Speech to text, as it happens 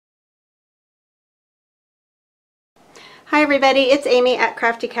Hi everybody, it's Amy at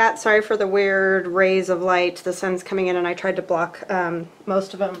Crafty Cat. Sorry for the weird rays of light. The sun's coming in and I tried to block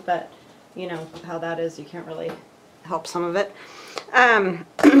most of them, but you know how that is. You can't really help some of it. I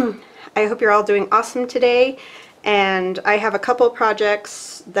hope you're all doing awesome today, and I have a couple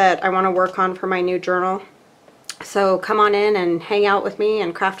projects that I want to work on for my new journal. So come on in and hang out with me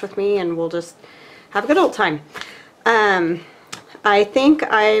and craft with me, and we'll just have a good old time. I think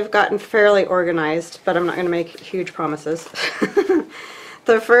I've gotten fairly organized, but I'm not going to make huge promises.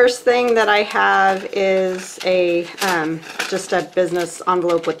 The first thing that I have is a just a business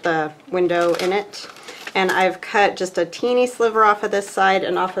envelope with the window in it, and I've cut just a teeny sliver off of this side,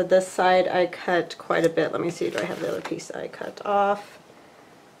 and off of this side I cut quite a bit. Let me see, do I have the other piece I cut off?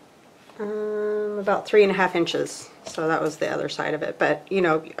 About 3.5 inches. So that was the other side of it, but you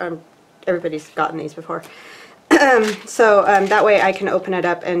know, everybody's gotten these before. That way I can open it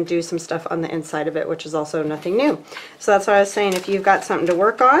up and do some stuff on the inside of it, which is also nothing new. So that's what I was saying, if you've got something to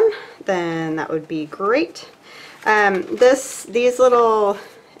work on, then that would be great. These little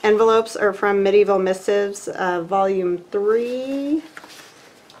envelopes are from Medieval Missives, volume 3,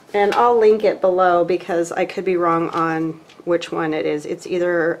 and I'll link it below because I could be wrong on which one it is. It's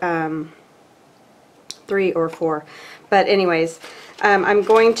either 3 or 4, but anyways, I'm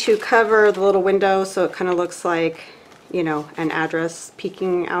going to cover the little window so it kind of looks like, you know, an address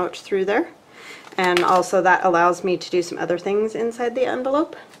peeking out through there. And also that allows me to do some other things inside the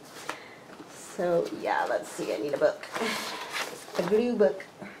envelope. So yeah, let's see, I need a book. A blue book.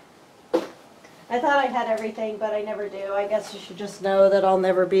 I thought I had everything, but I never do. I guess you should just know that I'll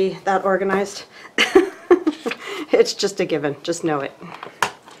never be that organized. It's just a given, just know it.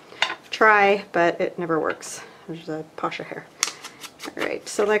 Try, but it never works. There's a Pasha hair. Alright,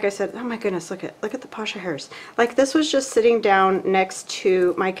 so like I said, oh my goodness, look at the Pasha hairs. Like, this was just sitting down next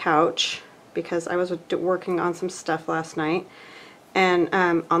to my couch because I was working on some stuff last night, and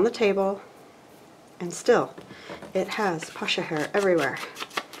on the table, and still it has Pasha hair everywhere.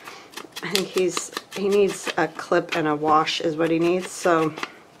 I think he needs a clip and a wash is what he needs, so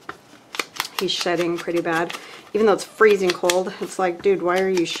he's shedding pretty bad. Even though it's freezing cold, it's like, dude, why are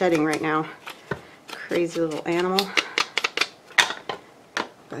you shedding right now? Crazy little animal.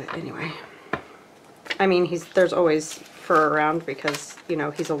 But anyway, I mean, there's always fur around because, you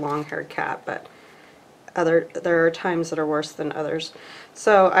know, he's a long-haired cat, but there are times that are worse than others.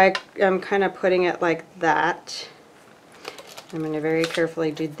 So I am kind of putting it like that. I'm going to very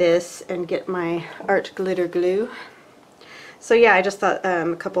carefully do this and get my art glitter glue. So yeah, I just thought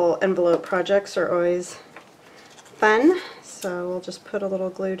a couple envelope projects are always fun. So we'll just put a little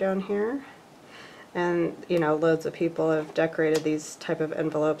glue down here. And, you know, loads of people have decorated these type of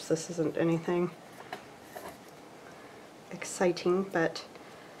envelopes. This isn't anything exciting, but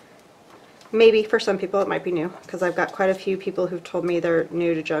maybe for some people it might be new, because I've got quite a few people who've told me they're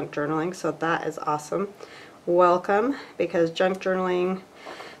new to junk journaling, so that is awesome. Welcome, because the junk journaling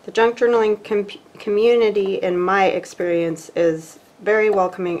community, in my experience, is very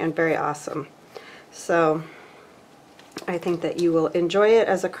welcoming and very awesome. So I think that you will enjoy it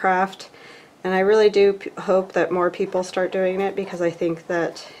as a craft. And I really do hope that more people start doing it, because I think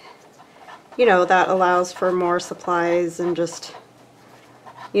that, you know, that allows for more supplies, and just,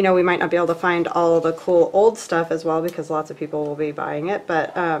 you know, we might not be able to find all of the cool old stuff as well because lots of people will be buying it,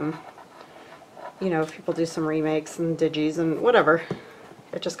 but, you know, if people do some remakes and digis and whatever,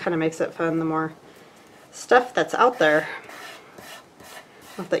 it just kind of makes it fun the more stuff that's out there.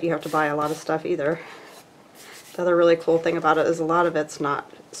 Not that you have to buy a lot of stuff either. The other really cool thing about it is a lot of it's not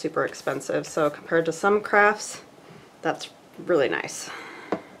super expensive, so compared to some crafts, that's really nice.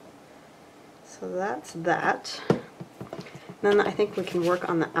 So that's that. Then I think we can work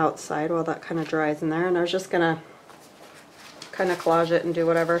on the outside while that kind of dries in there, and I was just gonna kind of collage it and do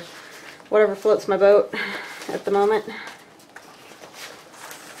whatever floats my boat at the moment.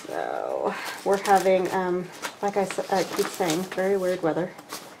 So we're having, like I keep saying, very weird weather.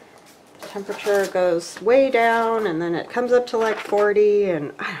 Temperature goes way down and then it comes up to like 40,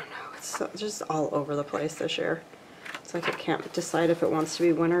 and I don't know, it's just all over the place this year. It's like it can't decide if it wants to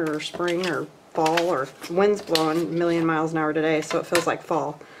be winter or spring or fall, or wind's blowing a million miles an hour today, so it feels like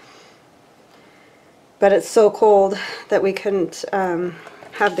fall. But it's so cold that we couldn't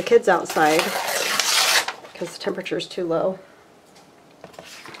have the kids outside because the temperature is too low.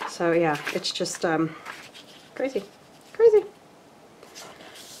 So yeah, it's just crazy.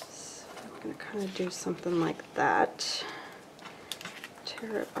 I'm going to kind of do something like that.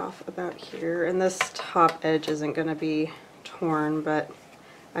 Tear it off about here, and this top edge isn't going to be torn, but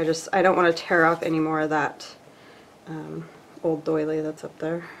I don't want to tear off any more of that old doily that's up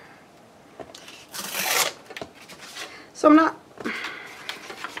there. So I'm not,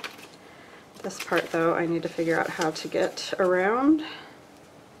 this part though, I need to figure out how to get around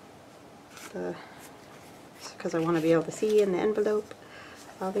the, because I want to be able to see in the envelope,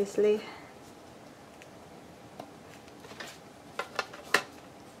 obviously.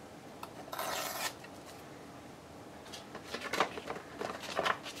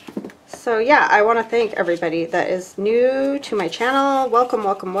 So yeah, I want to thank everybody that is new to my channel. Welcome,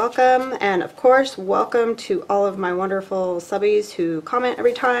 welcome, welcome. And of course, welcome to all of my wonderful subbies who comment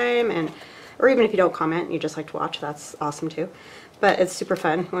every time, and or even if you don't comment, you just like to watch, that's awesome too. But it's super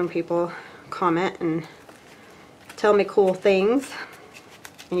fun when people comment and tell me cool things.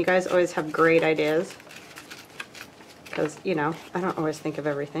 And you guys always have great ideas. Because, you know, I don't always think of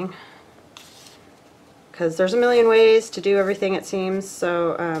everything. Because there's a million ways to do everything, it seems.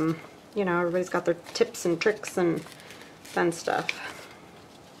 So, you know, everybody's got their tips and tricks and fun stuff.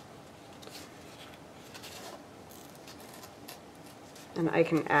 And I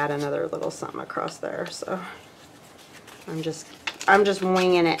can add another little something across there, so I'm just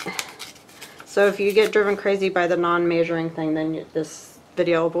winging it. So if you get driven crazy by the non-measuring thing, then this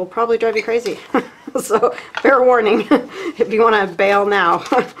video will probably drive you crazy. So fair warning if you want to bail now.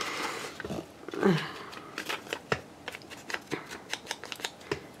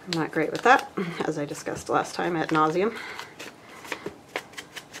 I'm not great with that, as I discussed last time ad nauseum.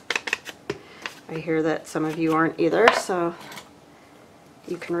 I hear that some of you aren't either, so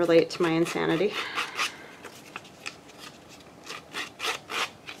you can relate to my insanity.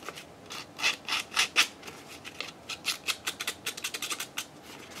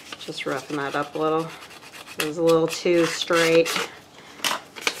 Just roughing that up a little. It was a little too straight.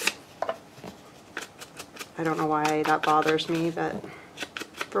 I don't know why that bothers me, but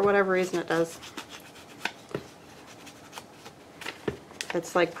for whatever reason it does.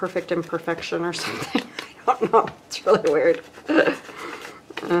 It's like perfect imperfection or something. I don't know. It's really weird.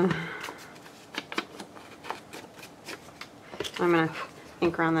 I'm going to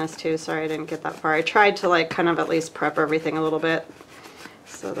ink around this too. Sorry I didn't get that far. I tried to like kind of at least prep everything a little bit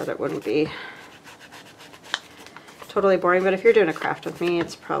so that it wouldn't be totally boring. But if you're doing a craft with me,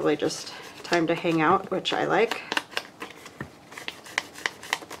 it's probably just time to hang out, which I like.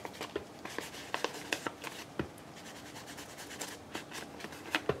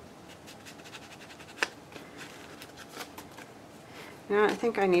 Now I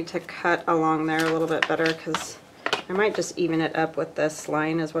think I need to cut along there a little bit better, because I might just even it up with this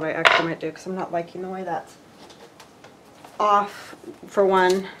line is what I actually might do, because I'm not liking the way that's off for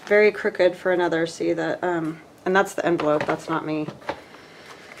one, very crooked for another. See that, and that's the envelope, that's not me.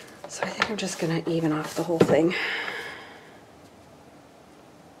 So I think I'm just going to even off the whole thing.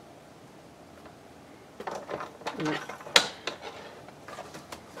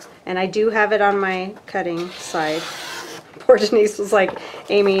 And I do have it on my cutting side. Poor Denise was like,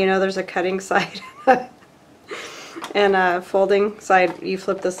 Amy, you know there's a cutting side and a folding side. You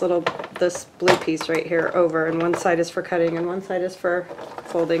flip this blue piece right here over, and one side is for cutting and one side is for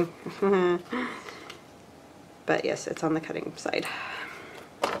folding. But yes, it's on the cutting side.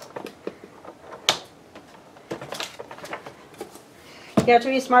 You have to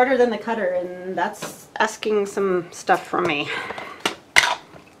be smarter than the cutter, and that's asking some stuff from me.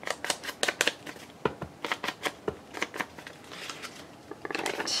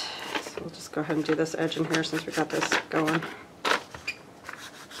 Go ahead and do this edge in here since we got this going.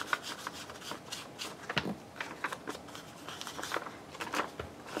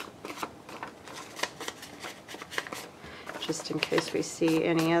 Just in case we see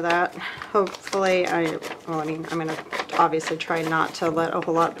any of that. Hopefully, I'm going to obviously try not to let a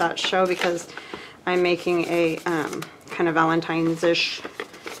whole lot of that show, because I'm making a kind of Valentine's-ish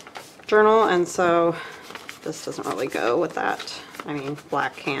journal, and so this doesn't really go with that. I mean,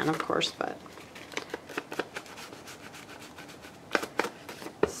 black can, of course, but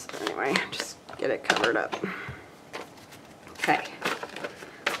so anyway, just get it covered up. Okay,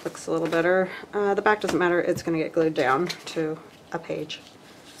 looks a little better. The back doesn't matter, it's going to get glued down to a page.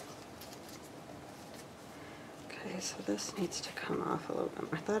 Okay, so this needs to come off a little bit.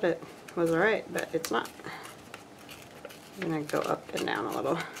 I thought it was alright, but it's not. I'm going to go up and down a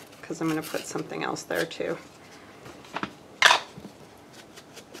little, because I'm going to put something else there too.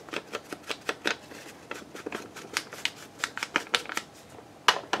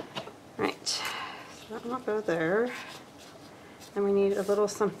 Go there, and we need a little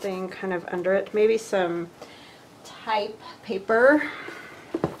something kind of under it, maybe some type paper.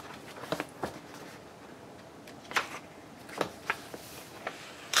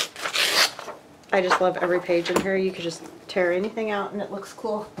 I just love every page in here. You could just tear anything out and it looks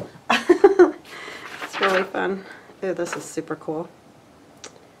cool. It's really fun. Ooh, this is super cool.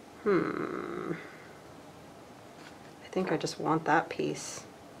 I think I just want that piece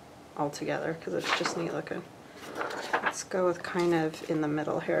all together because it's just neat looking. Let's go with kind of in the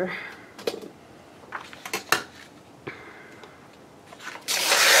middle here.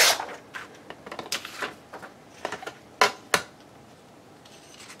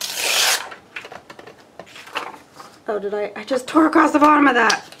 Oh, did I just tore across the bottom of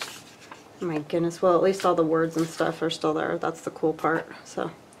that! Oh my goodness, well at least all the words and stuff are still there. That's the cool part.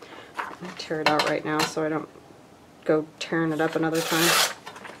 So I'm going to tear it out right now so I don't go tearing it up another time.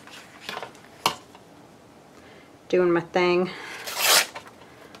 Doing my thing.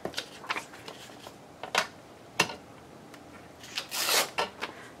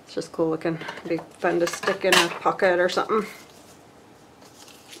 It's just cool looking. It'd be fun to stick in a pocket or something.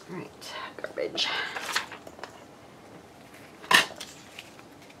 Alright, garbage.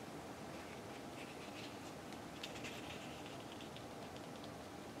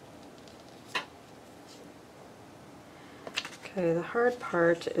 Okay, the hard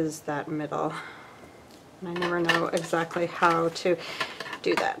part is that middle. And I never know exactly how to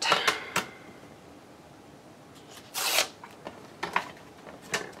do that.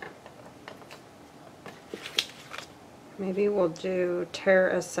 Maybe we'll tear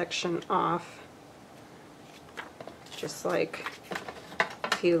a section off, just like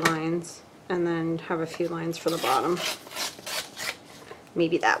a few lines, and then have a few lines for the bottom.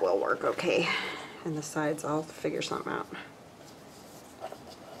 Maybe that will work okay. And the sides, I'll figure something out.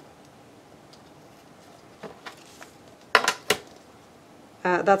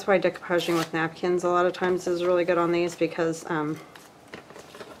 That's why decoupaging with napkins a lot of times is really good on these, because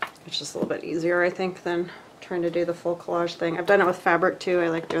it's just a little bit easier, I think, than trying to do the full collage thing. I've done it with fabric too. I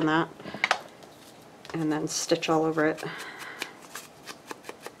like doing that. And then stitch all over it.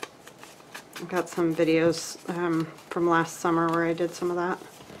 I've got some videos from last summer where I did some of that.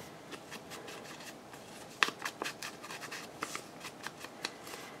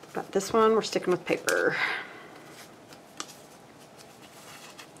 But this one, we're sticking with paper.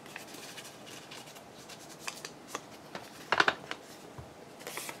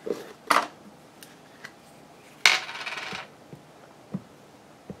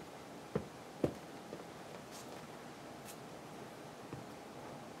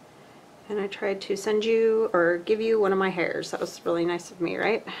 And I tried to send you or give you one of my hairs. That was really nice of me,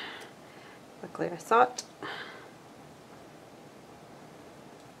 right? Luckily I saw it.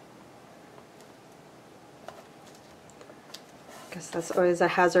 Guess that's always a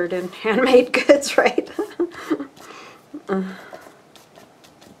hazard in handmade goods, right? Alright,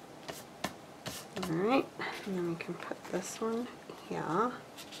 and then we can put this one here.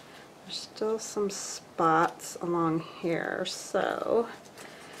 There's still some spots along here, so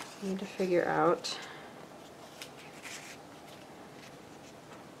I need to figure out.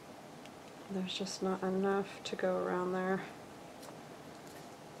 There's just not enough to go around there.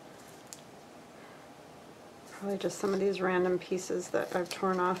 Probably just some of these random pieces that I've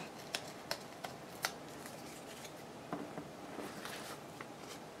torn off.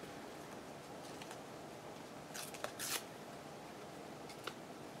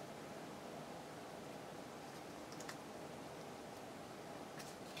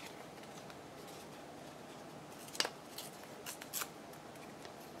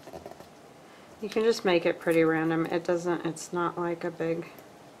 You can just make it pretty random. It's not like a big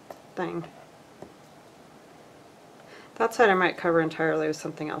thing. That side I might cover entirely with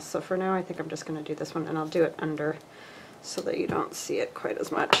something else. So for now I think I'm just going to do this one, and I'll do it under so that you don't see it quite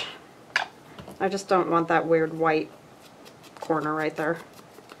as much. I just don't want that weird white corner right there.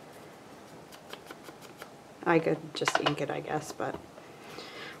 I could just ink it, I guess, but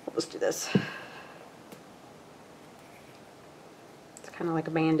we'll just do this. It's kind of like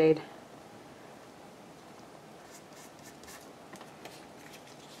a Band-Aid.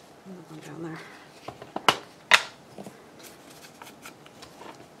 Down there.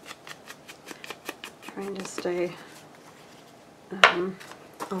 Trying to stay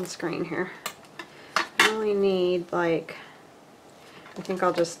on screen here. I only need like, I think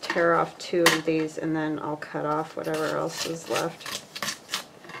I'll just tear off 2 of these and then I'll cut off whatever else is left.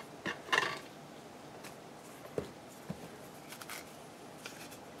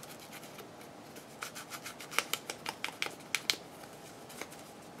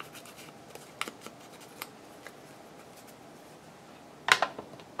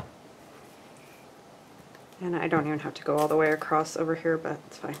 And I don't even have to go all the way across over here, but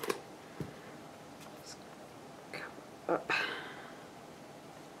it's fine. Just go up.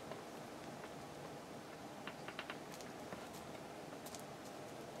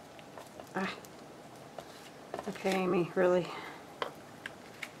 Ah. Okay, Amy, really.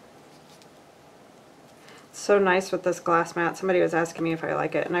 So nice with this glass mat. Somebody was asking me if I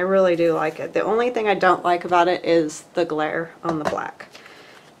like it, and I really do like it. The only thing I don't like about it is the glare on the black.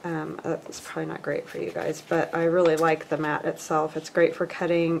 That's probably not great for you guys, but I really like the mat itself. It's great for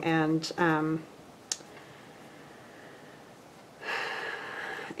cutting, and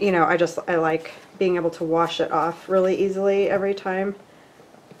you know, I like being able to wash it off really easily every time.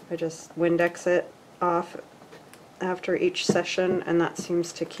 I just Windex it off after each session, and that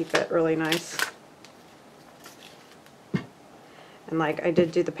seems to keep it really nice. And like, I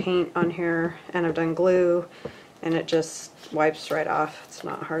did do the paint on here, and I've done glue, and it just wipes right off. It's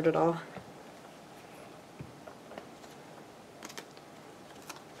not hard at all.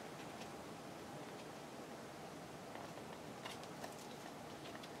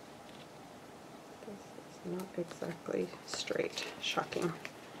 This is not exactly straight. Shocking.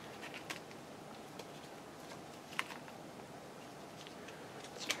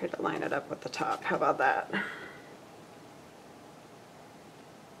 Let's try to line it up with the top. How about that?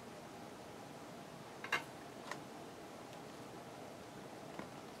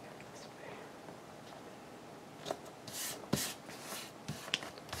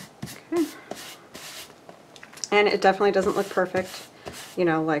 Okay. And it definitely doesn't look perfect, you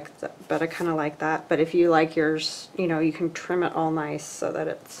know, like, but I kind of like that. But if you like yours, you know, you can trim it all nice so that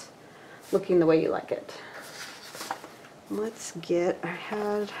it's looking the way you like it. Let's get, I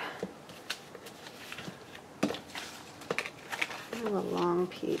have a long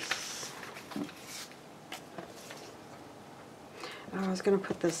piece. Oh, I was going to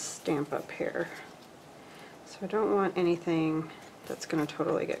put this stamp up here. So I don't want anything that's going to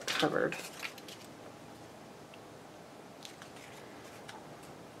totally get covered.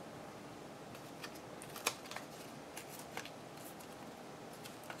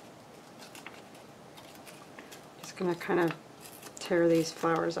 Just going to kind of tear these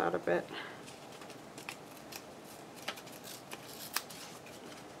flowers out a bit.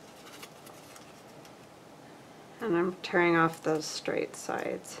 And I'm tearing off those straight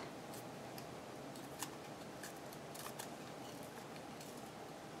sides.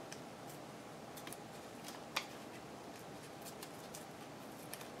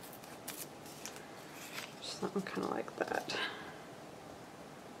 Something kind of like that.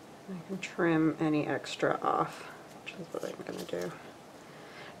 I can trim any extra off, which is what I'm going to do.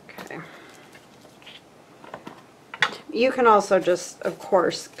 Okay. You can also just, of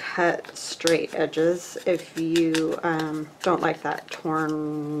course, cut straight edges if you don't like that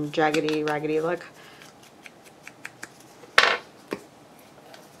torn, jaggedy, raggedy look.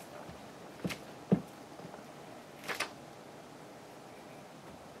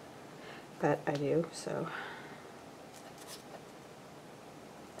 But I do, so.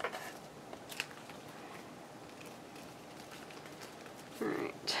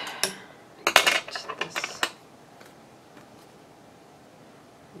 Alright.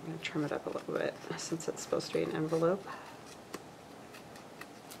 I'm going to trim it up a little bit since it's supposed to be an envelope.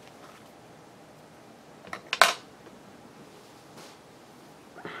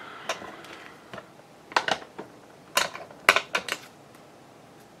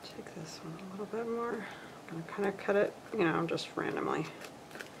 Take this one a little bit more. I'm going to kind of cut it, you know, just randomly.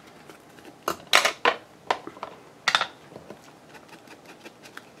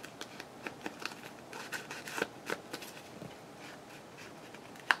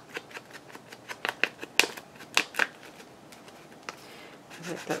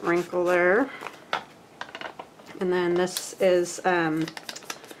 Like that wrinkle there. And then this is from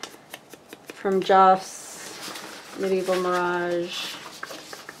Joss Medieval Mirage.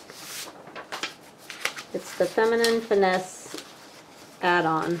 It's the Feminine Finesse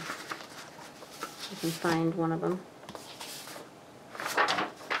add-on. You can find one of them.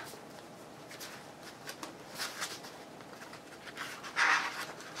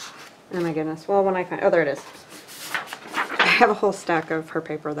 Oh my goodness. Well, when I find, oh, there it is. I have a whole stack of her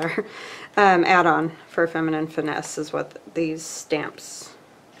paper there. Add-on for Feminine Finesse is what these stamps,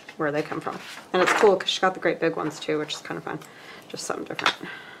 where they come from. And it's cool because she got the great big ones too, which is kind of fun. Just something different.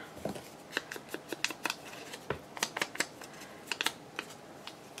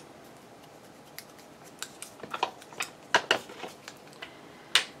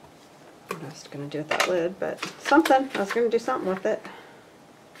 What I was going to do with that lid, but something. I was going to do something with it.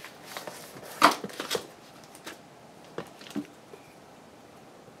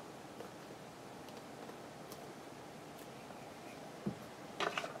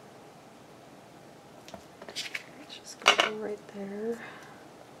 Right there.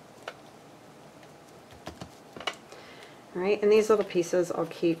 Alright, and these little pieces I'll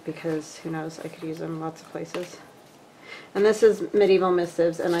keep because who knows, I could use them lots of places. And this is Medieval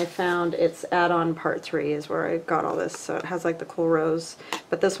Missives, and I found it's add-on part 3 is where I got all this. So it has like the cool rose,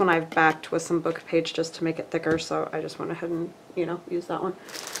 but this one I've backed with some book page just to make it thicker, so I just went ahead and, you know, use that one.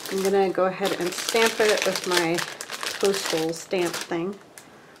 I'm going to go ahead and stamp it with my postal stamp thing.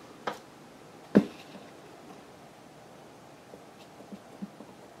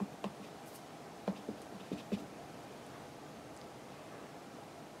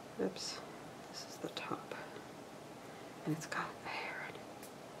 Oops, this is the top. And it's got hair in it.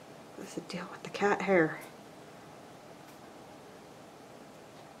 What's the deal with the cat hair?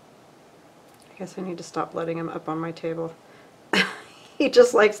 I guess I need to stop letting him up on my table. He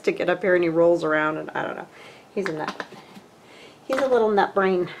just likes to get up here and he rolls around and I don't know. He's a nut. He's a little nut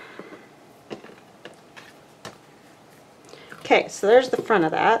brain. Okay, so there's the front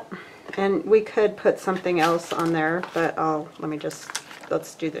of that. And we could put something else on there, but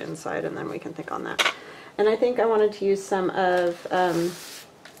let's do the inside and then we can think on that. And I think I wanted to use some of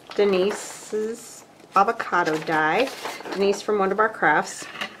Denise's avocado dye. Denise from Wonder Bar Crafts.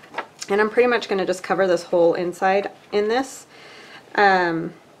 And I'm pretty much going to just cover this whole inside in this.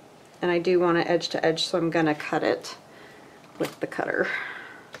 And I do want it edge to edge, so I'm going to cut it with the cutter.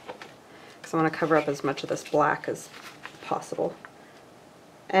 Because I want to cover up as much of this black as possible.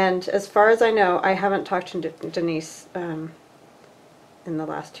 And as far as I know, I haven't talked to Denise in the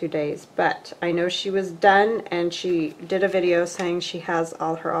last 2 days, but I know she was done, and she did a video saying she has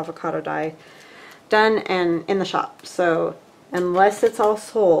all her avocado dye done and in the shop. So unless it's all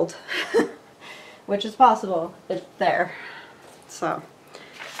sold, which is possible, it's there. So,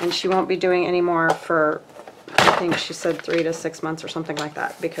 and she won't be doing any more for, I think she said 3 to 6 months or something like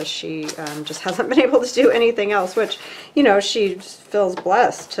that, because she just hasn't been able to do anything else, which, you know, she feels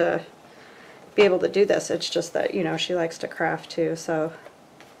blessed to be able to do this. It's just that, you know, she likes to craft too, so.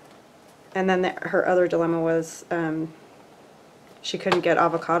 And then her other dilemma was she couldn't get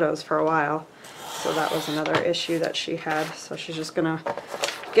avocados for a while, so that was another issue that she had. So she's just gonna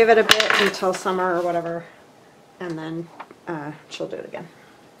give it a bit until summer or whatever, and then she'll do it again.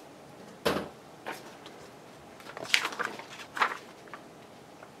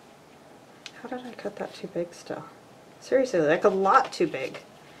 How did I cut that too big still? Seriously, like a lot too big.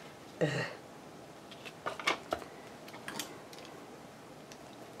 Ugh.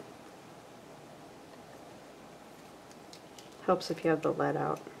 Helps if you have the lead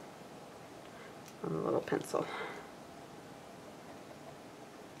out on the little pencil.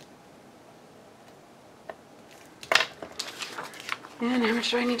 And how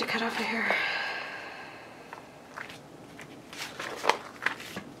much do I need to cut off of here?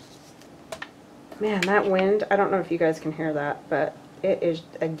 Man, that wind, I don't know if you guys can hear that, but it is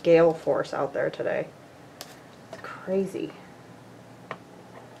a gale force out there today. It's crazy.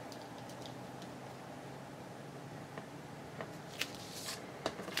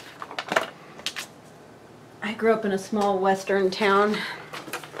 I grew up in a small western town,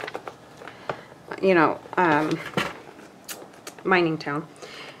 you know, mining town,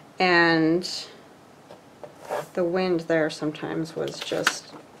 and the wind there sometimes was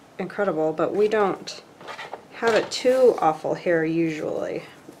just incredible, but we don't have it too awful here usually.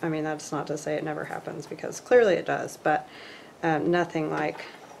 I mean, that's not to say it never happens, because clearly it does, but nothing like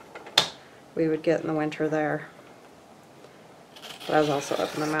we would get in the winter there. But I was also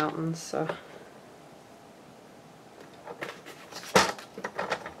up in the mountains, so.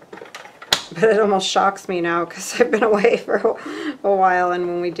 But it almost shocks me now because I've been away for a while, and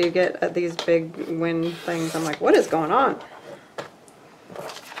when we do get these big wind things, I'm like, what is going on?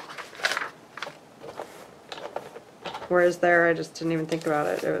 Whereas there, I just didn't even think about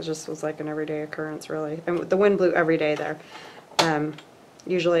it. It was like an everyday occurrence, really. And the wind blew every day there,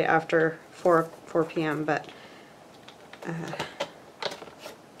 usually after 4 p.m., but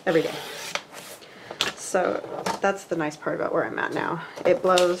every day. So that's the nice part about where I'm at now. It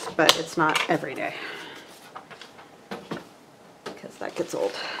blows, but it's not every day, because that gets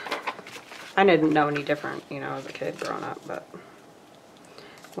old. I didn't know any different, you know, as a kid growing up, but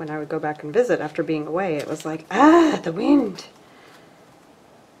when I would go back and visit after being away, it was like, the wind.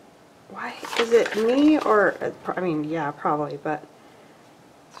 Why? Is it me, or, I mean, yeah, probably, but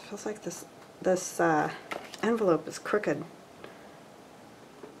it feels like this envelope is crooked.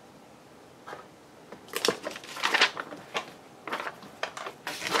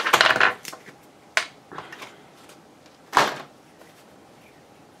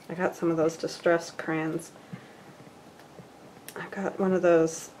 I got some of those distress crayons. I got one of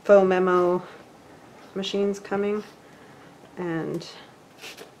those faux memo machines coming, and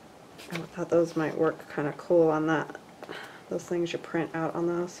I thought those might work kind of cool on that those things you print out on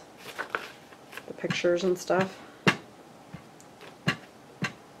those, the pictures and stuff.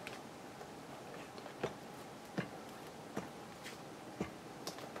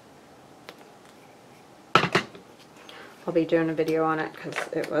 I'll be doing a video on it because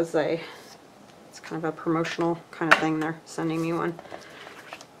it's kind of a promotional kind of thing. They're sending me one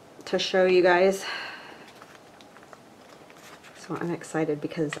to show you guys. So I'm excited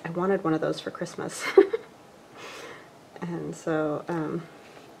because I wanted one of those for Christmas. And so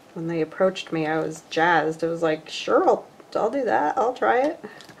when they approached me, I was jazzed. It was like, sure, I'll do that. I'll try it.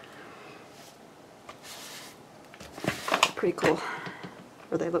 Pretty cool.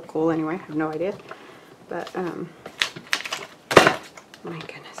 Or they look cool anyway. I have no idea. But, my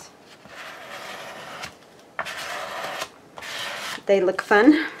goodness. They look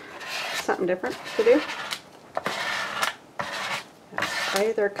fun. Something different to do. I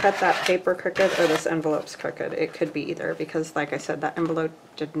either cut that paper crooked or this envelope's crooked. It could be either because, like I said, that envelope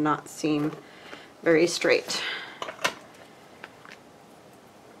did not seem very straight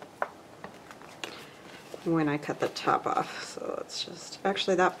when I cut the top off. So let's just,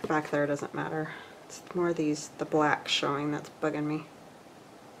 actually that back there doesn't matter. It's more the black showing that's bugging me.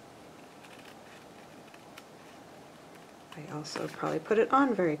 I also probably put it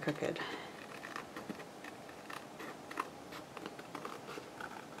on very crooked.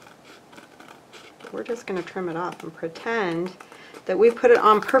 We're just going to trim it off and pretend that we put it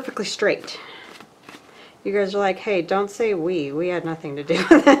on perfectly straight. You guys are like, hey, don't say we had nothing to do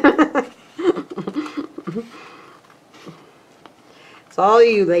with it. It's all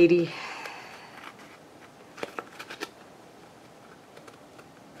you, lady.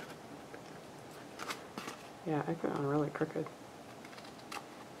 Yeah, I put it on really crooked.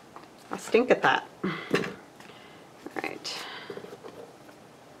 I stink at that. Alright.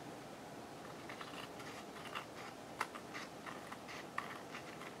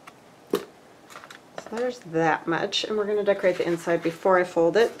 There's that much, and we're going to decorate the inside before I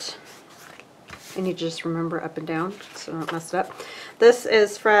fold it. I need to just remember up and down so I don't mess it up. This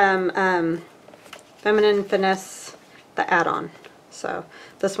is from Feminine Finesse, the add-on. So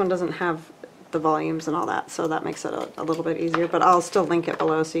this one doesn't have the volumes and all that, so that makes it a little bit easier, but I'll still link it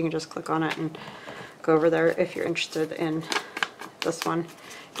below so you can just click on it and go over there if you're interested in this one.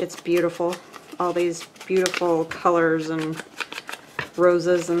 It's beautiful. All these beautiful colors and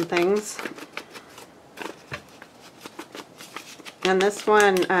roses and things. And this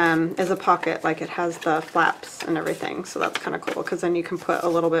one is a pocket, like it has the flaps and everything, so that's kind of cool because then you can put a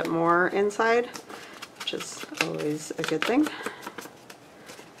little bit more inside, which is always a good thing.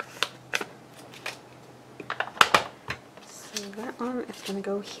 So that one is going to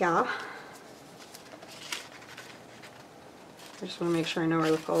go here. I just want to make sure I know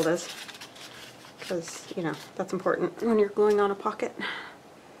where the fold is because, you know, that's important when you're gluing on a pocket.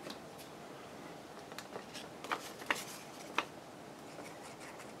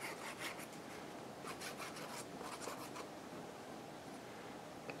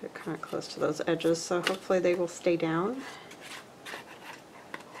 Kind of close to those edges, so hopefully they will stay down.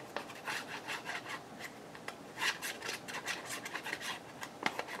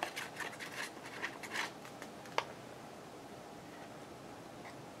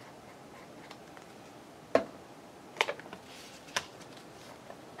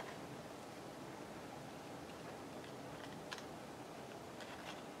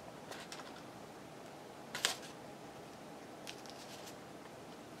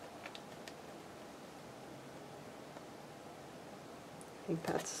 I think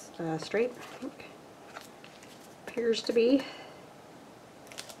that's straight, I think. Appears to be.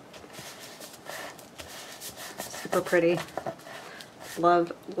 Super pretty.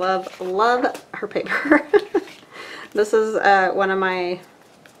 Love, love, love her paper. This is one of my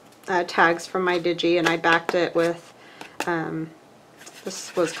tags from my Digi, and I backed it with,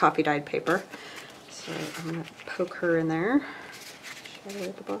 this was coffee dyed paper. So I'm going to poke her in there. Shadow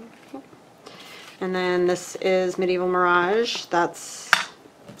at the bottom. Yep. And then this is Medieval Mirage. That's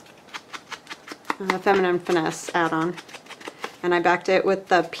Feminine Finesse add-on, and I backed it with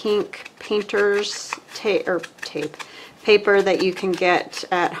the pink painter's tape paper that you can get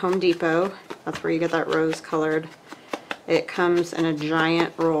at Home Depot. That's where you get that rose colored. It comes in a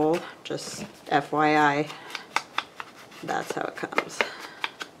giant roll, just FYI. That's how it comes.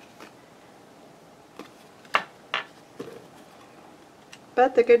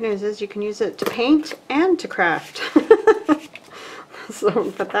 But the good news is you can use it to paint and to craft.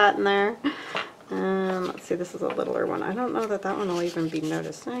 So put that in there. Let's see, this is a littler one. I don't know that that one will even be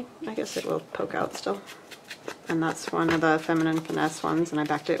noticed. I guess it will poke out still. And that's one of the Feminine Finesse ones, and I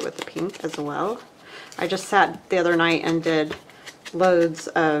backed it with the pink as well. I just sat the other night and did loads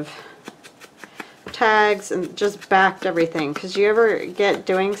of tags and just backed everything. Because you ever get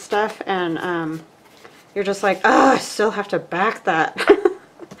doing stuff and you're just like, oh, I still have to back that.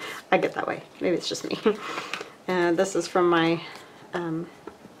 I get that way. Maybe it's just me. And this is from my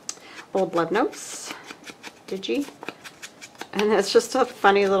old Love Notes Digi. And it's just a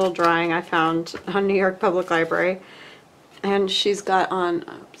funny little drawing I found on New York Public Library. And she's got on,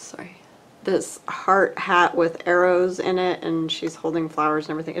 this heart hat with arrows in it, and she's holding flowers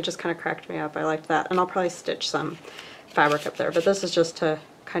and everything. It just kind of cracked me up. I liked that. And I'll probably stitch some fabric up there. But this is just to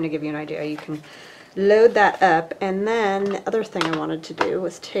kind of give you an idea. You can load that up. And then the other thing I wanted to do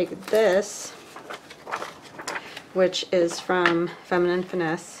was take this, which is from Feminine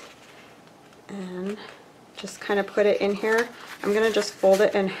Finesse, and just kind of put it in here. I'm going to just fold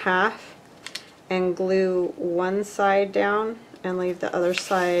it in half and glue one side down and leave the other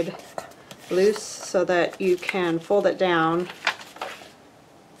side loose so that you can fold it down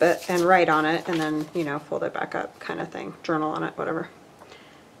and write on it and then, you know, fold it back up kind of thing. Journal on it, whatever.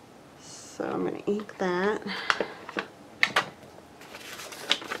 So I'm going to ink that.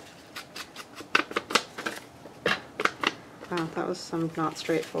 Wow, that was some not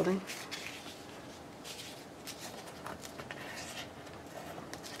straight folding.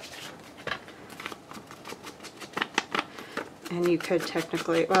 And you could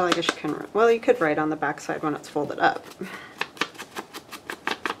technically, well, I guess you can, well, you could write on the back side when it's folded up.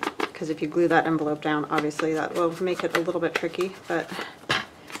 Because if you glue that envelope down, obviously that will make it a little bit tricky, but I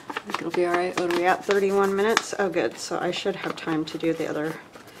think it'll be all right. What are we at? 31 minutes? Oh, good. So I should have time to do the other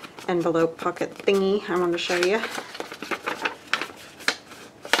envelope pocket thingy I wanted to show you.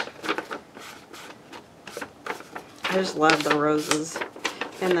 I just love the roses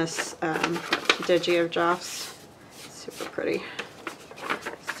in this Digi of Joff's. Super pretty.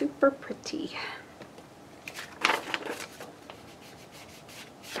 Super pretty.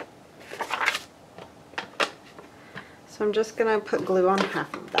 So I'm just going to put glue on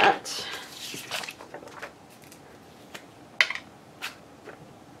half of that.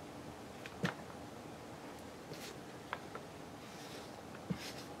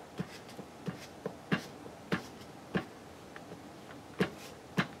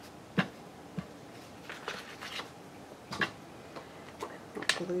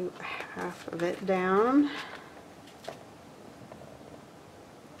 Glue half of it down.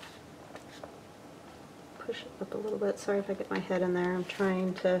 Push it up a little bit. Sorry if I get my head in there. I'm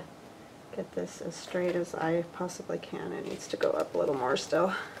trying to get this as straight as I possibly can. It needs to go up a little more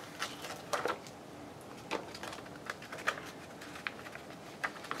still.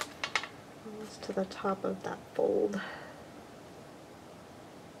 Almost to the top of that fold.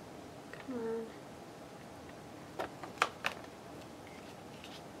 Come on.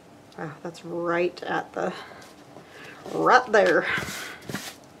 Wow, that's right at the, right there.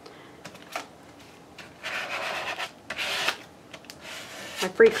 My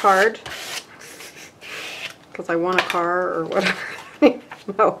free card, because I want a car or whatever.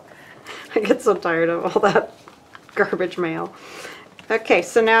 No, I get so tired of all that garbage mail. Okay,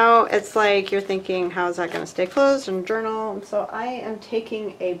 so now it's like you're thinking, how is that going to stay closed and journal? And so I am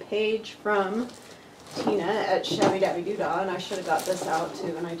taking a page from Tina at Shabby Dabby Doodah, and I should have got this out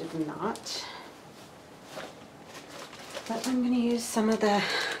too, and I did not. But I'm going to use some of the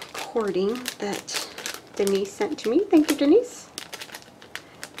cording that Denise sent to me. Thank you, Denise.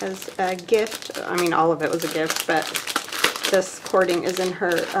 As a gift. I mean, all of it was a gift, but this cording is in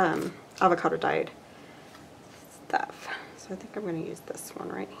her avocado dyed stuff. So I think I'm going to use this one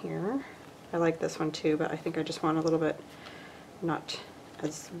right here. I like this one too, but I think I just want a little bit not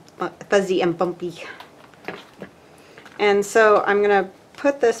as fuzzy and bumpy. And so I'm going to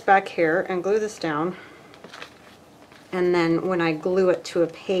put this back here and glue this down. And then when I glue it to a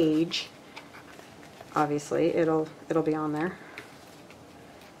page, obviously it'll be on there.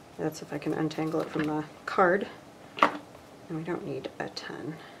 That's if I can untangle it from the card. And we don't need a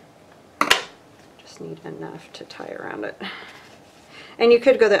ton. Just need enough to tie around it. And you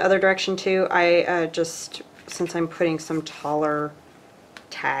could go the other direction too. I just, since I'm putting some taller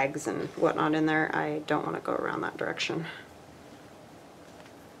tags and whatnot in there, I don't want to go around that direction.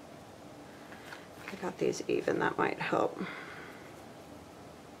 If I got these even, that might help.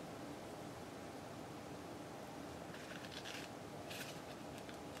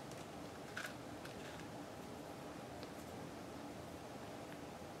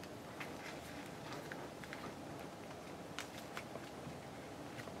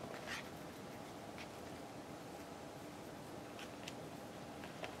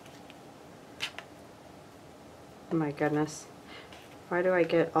 Oh my goodness. Why do I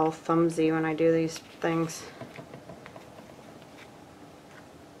get all thumbsy when I do these things?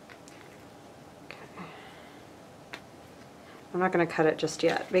 Okay. I'm not going to cut it just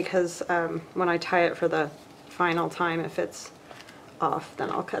yet because when I tie it for the final time, if it's off, then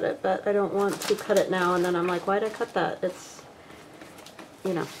I'll cut it. But I don't want to cut it now and then I'm like, why'd I cut that? It's,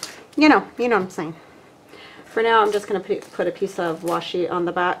 you know what I'm saying. For now, I'm just going to put a piece of washi on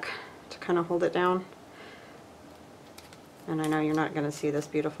the back to kind of hold it down. And I know you're not going to see this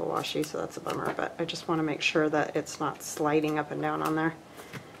beautiful washi, so that's a bummer, but I just want to make sure that it's not sliding up and down on there.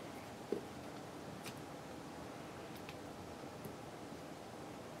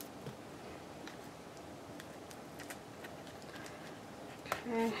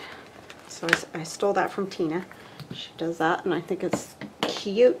 Okay, so I stole that from Tina. She does that, and I think it's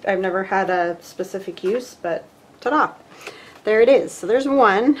cute. I've never had a specific use, but ta-da! There it is. So there's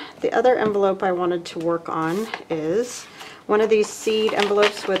one. The other envelope I wanted to work on is one of these seed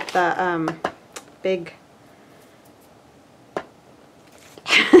envelopes with the big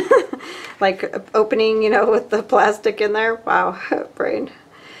like opening, you know, with the plastic in there. Wow, brain.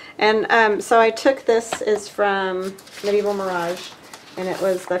 And so I took this is from Medieval Mirage, and it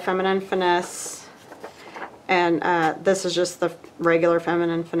was the Feminine Finesse, and this is just the regular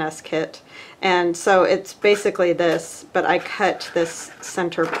Feminine Finesse kit. And so it's basically this, but I cut this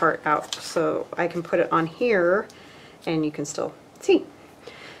center part out so I can put it on here and you can still see.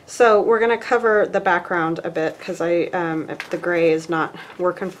 So we're going to cover the background a bit because the gray is not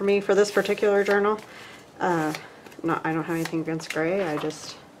working for me for this particular journal. I don't have anything against gray,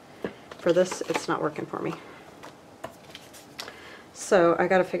 for this it's not working for me. So I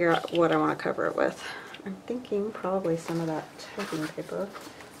got to figure out what I want to cover it with. I'm thinking probably some of that typing paper,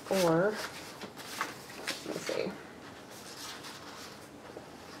 or let's see.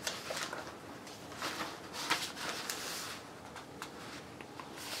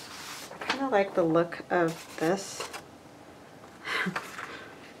 I kind of like the look of this,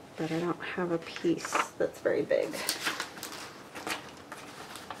 but I don't have a piece that's very big.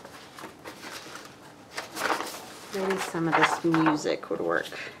 Maybe some of this music would work.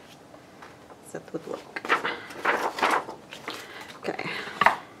 That would work. Okay.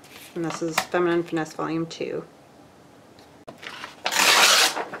 And this is Feminine Finesse Volume 2.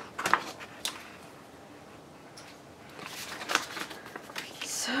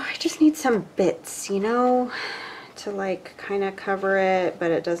 So I just need some bits, you know, to like kind of cover it, but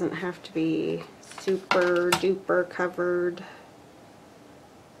it doesn't have to be super duper covered.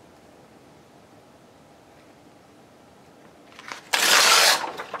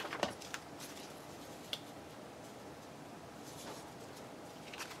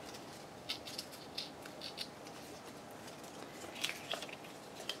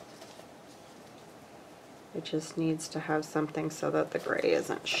 It just needs to have something so that the gray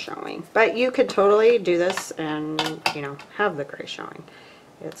isn't showing. But you could totally do this and, you know, have the gray showing.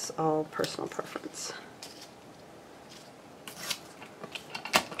 It's all personal preference.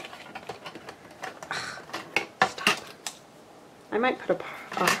 Stop. I might put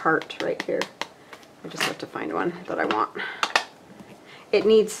a heart right here. I just have to find one that I want. It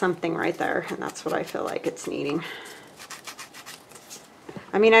needs something right there, and that's what I feel like it's needing.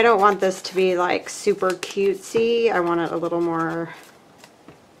 I mean, I don't want this to be like super cutesy. I want it a little more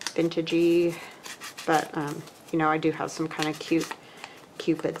vintagey, but you know, I do have some kind of cute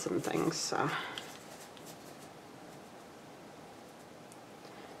cupids and things, so.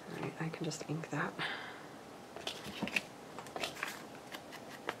 Alright, I can just ink that.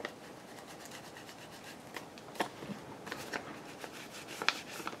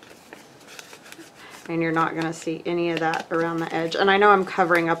 And you're not going to see any of that around the edge. And I know I'm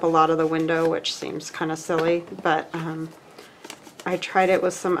covering up a lot of the window, which seems kind of silly, but I tried it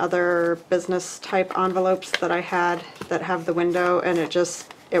with some other business type envelopes that I had that have the window, and it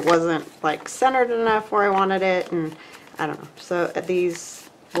wasn't like centered enough where I wanted it, and I don't know. So these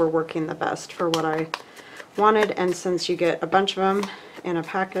were working the best for what I wanted, and since you get a bunch of them in a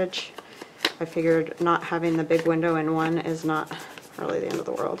package, I figured not having the big window in one is not really the end of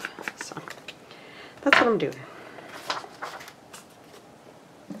the world. So that's what I'm doing.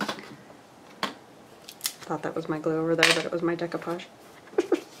 Thought that was my glue over there, but it was my decoupage.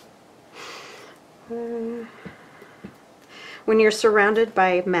 When you're surrounded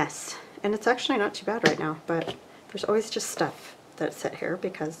by mess, and it's actually not too bad right now, but there's always just stuff that's set here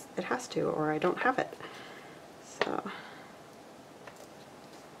because it has to, or I don't have it. So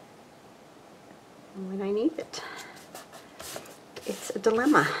when I need it, it's a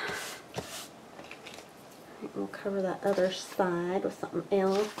dilemma. We'll cover that other side with something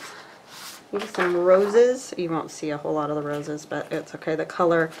else. maybe some roses. You won't see a whole lot of the roses, but it's okay. The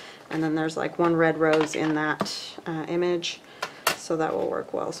color, and then there's like one red rose in that image, so that will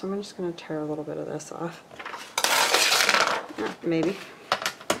work well. So I'm just going to tear a little bit of this off. Maybe.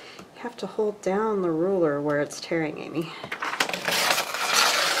 You have to hold down the ruler where it's tearing, Amy.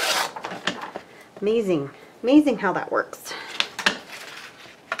 Amazing. Amazing how that works.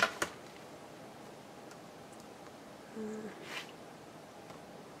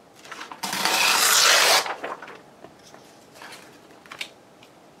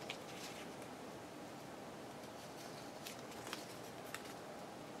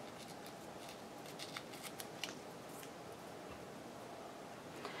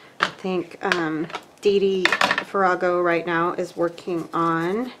 I think Dee Dee Farrago right now is working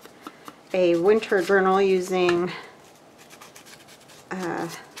on a winter journal using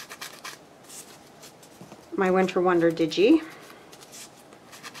my Winter Wonder Digi.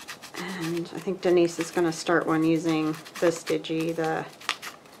 And I think Denise is going to start one using this Digi, the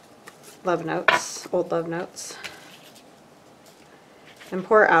Love Notes, Old Love Notes. And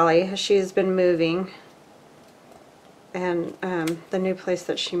poor Allie, she's been moving, and the new place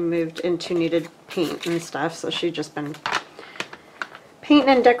that she moved into needed paint and stuff, so she's just been painting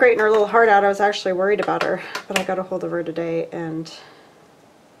and decorating her little heart out. I was actually worried about her, but I got a hold of her today, and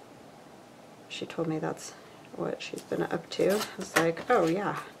she told me that's what she's been up to. I was like, oh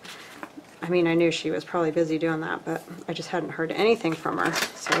yeah. I mean, I knew she was probably busy doing that, but I just hadn't heard anything from her,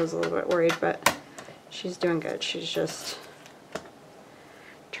 so I was a little bit worried, but she's doing good. She's just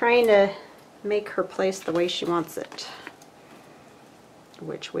trying to make her place the way she wants it,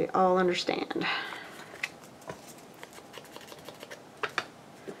 which we all understand.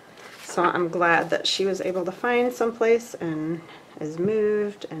 So I'm glad that she was able to find someplace and is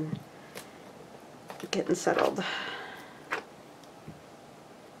moved and getting settled.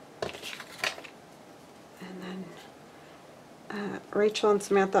 And then Rachel and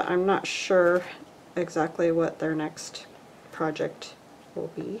Samantha, I'm not sure exactly what their next project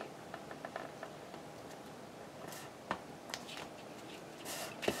will be.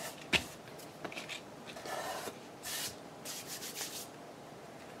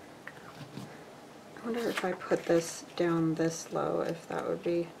 I wonder if I put this down this low, if that would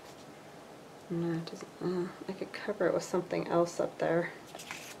be... No, it doesn't. I could cover it with something else up there.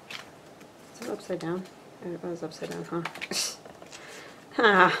 Is it upside down? It was upside down,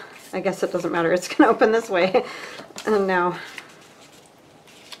 huh? I guess it doesn't matter. It's going to open this way. And now,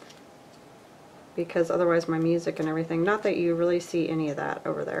 because otherwise my music and everything, not that you really see any of that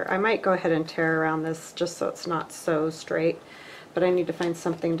over there. I might go ahead and tear around this just so it's not so straight, but I need to find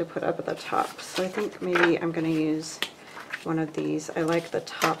something to put up at the top. So I think maybe I'm going to use one of these. I like the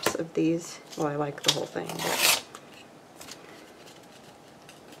tops of these. Well, I like the whole thing, but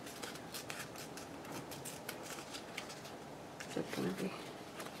is it going to be?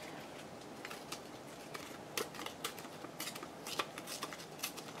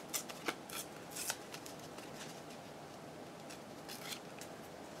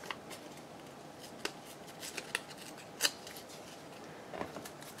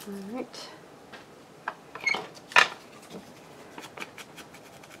 All right.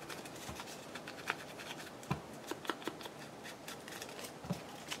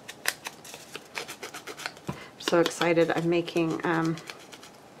 So excited. I'm making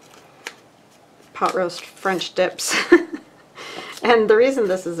pot roast French dips. And the reason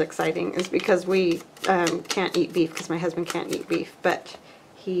this is exciting is because we can't eat beef, because my husband can't eat beef, but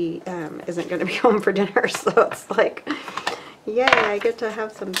he isn't going to be home for dinner, so it's like, yay, I get to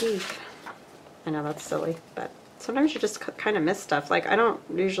have some beef. I know that's silly, but sometimes you just kind of miss stuff. Like, I don't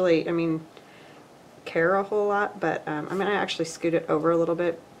usually, I mean, care a whole lot, but I'm going to actually scoot it over a little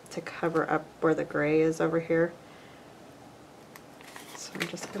bit to cover up where the gray is over here. So I'm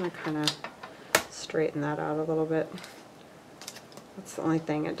just going to kind of straighten that out a little bit. That's the only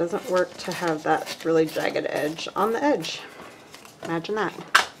thing. It doesn't work to have that really jagged edge on the edge. Imagine that.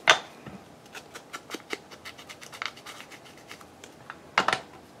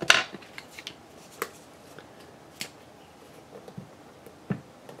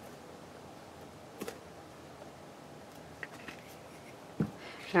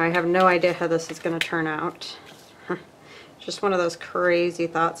 Now I have no idea how this is going to turn out. Just one of those crazy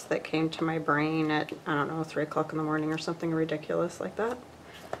thoughts that came to my brain at, I don't know, 3 o'clock in the morning or something ridiculous like that.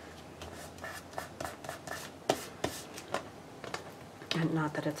 And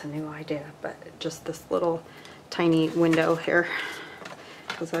not that it's a new idea, but just this little tiny window here,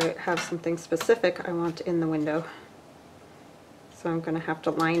 because I have something specific I want in the window. So I'm going to have to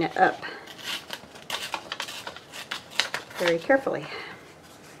line it up very carefully.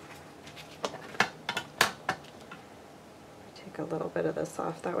 a little bit of this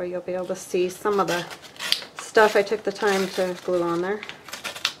off. That way you'll be able to see some of the stuff I took the time to glue on there.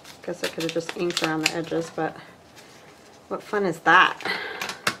 Guess I could have just inked around the edges, but what fun is that?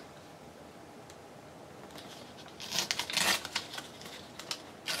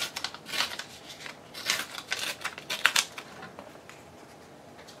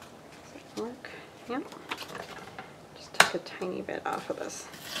 Does it work? Yep. Just took a tiny bit off of this.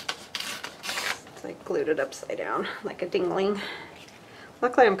 It's like glued it upside down like a dingling.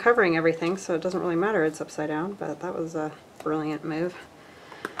 Luckily I'm covering everything, so it doesn't really matter it's upside down, but that was a brilliant move.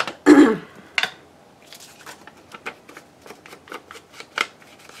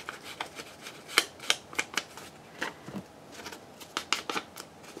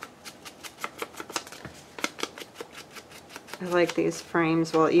 I like these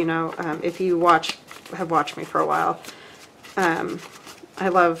frames. Well, you know, if you have watched me for a while, I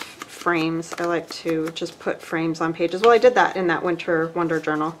love frames. I like to just put frames on pages. Well, I did that in that Winter Wonder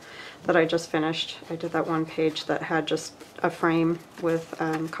Journal that I just finished. I did that one page that had just a frame with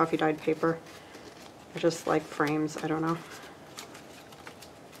coffee dyed paper. I just like frames. I don't know.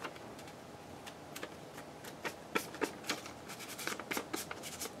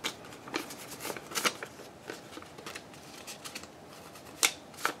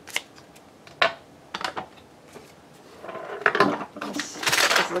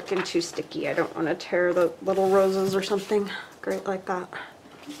 Looking too sticky. I don't want to tear the little roses or something great like that.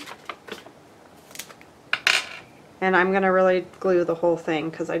 And I'm going to really glue the whole thing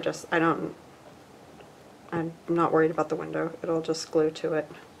because I'm not worried about the window. It'll just glue to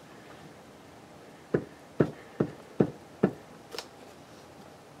it.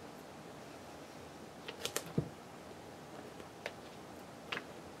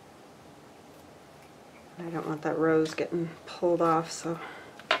 I don't want that rose getting pulled off, so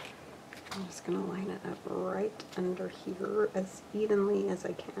I'm just going to line it up right under here as evenly as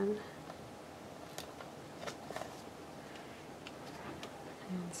I can.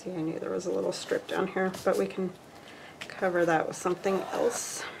 And see, I knew there was a little strip down here, but we can cover that with something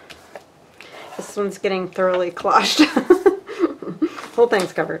else. This one's getting thoroughly closhed. Whole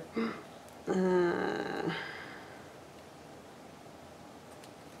thing's covered.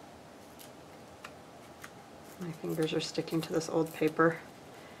 My fingers are sticking to this old paper.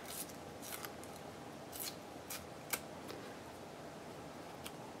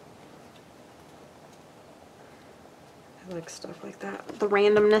 I like stuff like that. The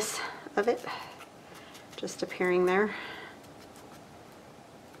randomness of it just appearing there.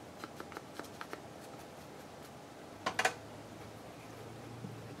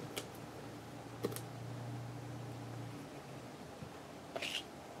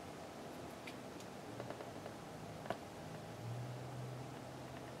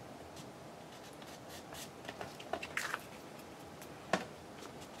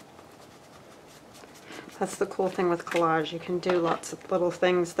 That's the cool thing with collage. You can do lots of little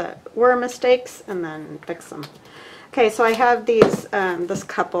things that were mistakes and then fix them. Okay, so I have these, this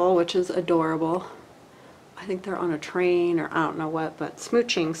couple, which is adorable. I think they're on a train or I don't know what, but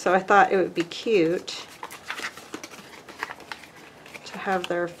smooching. So I thought it would be cute to have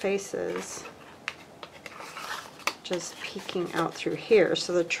their faces just peeking out through here.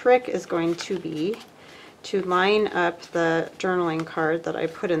 So the trick is going to be to line up the journaling card that I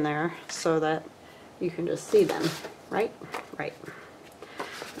put in there so that you can just see them, right? Right.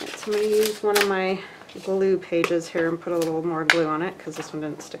 Alright, so I'm going to use one of my glue pages here and put a little more glue on it because this one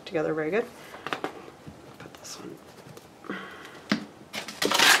didn't stick together very good. Put this one.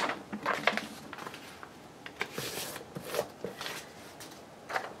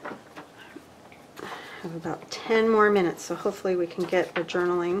 I have about 10 more minutes, so hopefully we can get a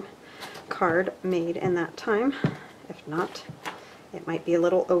journaling card made in that time. If not, it might be a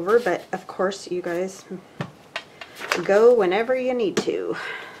little over, but of course you guys go whenever you need to.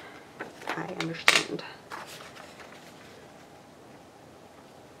 I understand.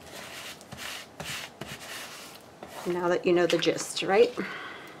 Now that you know the gist, right?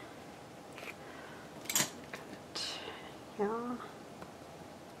 Yeah.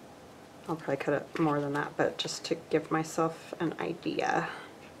 I'll probably cut it more than that, but just to give myself an idea.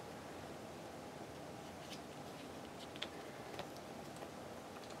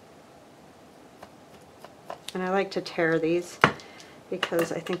 And I like to tear these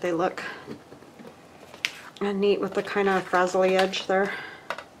because I think they look neat with the kind of frazzly edge there.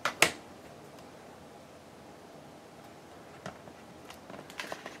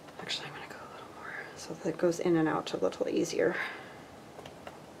 Actually, I'm going to go a little more so that it goes in and out a little easier.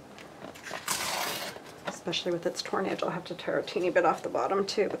 Especially with its torn edge, I'll have to tear a teeny bit off the bottom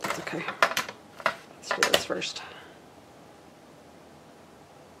too, but that's okay. Let's do this first.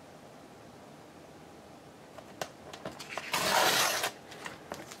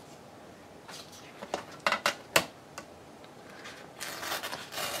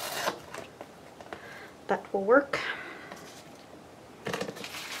 that will work.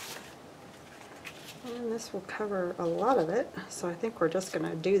 And this will cover a lot of it, so I think we're just going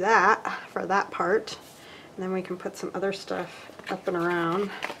to do that for that part. And then we can put some other stuff up and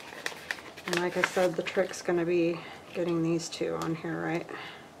around. And like I said, the trick's going to be getting these two on here, right?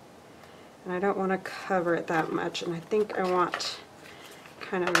 And I don't want to cover it that much, and I think I want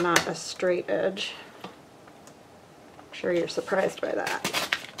kind of not a straight edge. I'm sure you're surprised by that.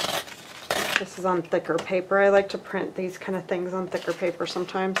 This is on thicker paper. I like to print these kind of things on thicker paper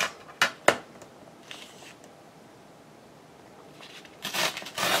sometimes.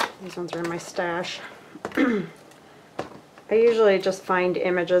 These ones are in my stash. I usually just find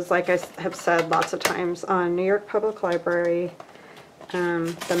images, like I have said lots of times, on New York Public Library,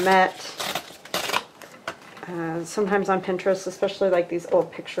 the Met, sometimes on Pinterest, especially like these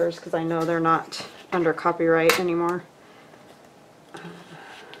old pictures, because I know they're not under copyright anymore.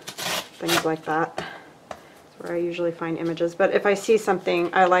 Things like that. That's where I usually find images. But if I see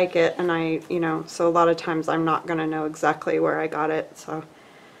something, I like it, and so a lot of times I'm not going to know exactly where I got it, so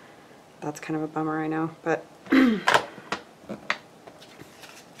that's kind of a bummer, I know. But so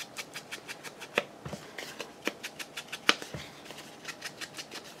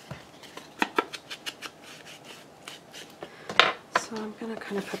I'm going to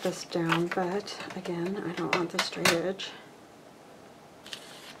kind of put this down, but again, I don't want the straight edge.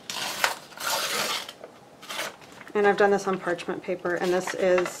 And I've done this on parchment paper, and this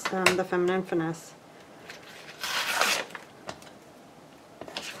is the Feminine Finesse.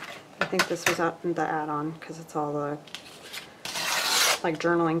 I think this was out in the add-on because it's all the like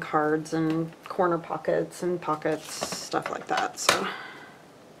journaling cards and corner pockets and pockets, stuff like that. So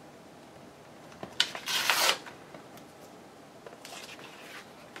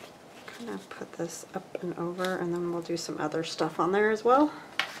kind of put this up and over, and then we'll do some other stuff on there as well.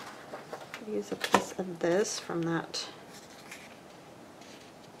 Use a piece of this from that,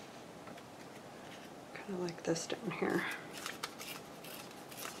 kind of like this down here.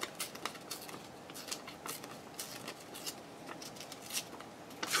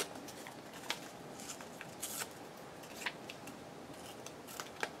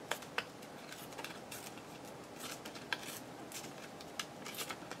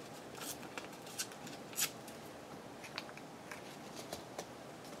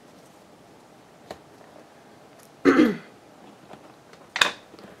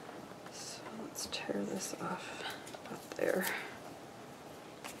 Tear this off up there.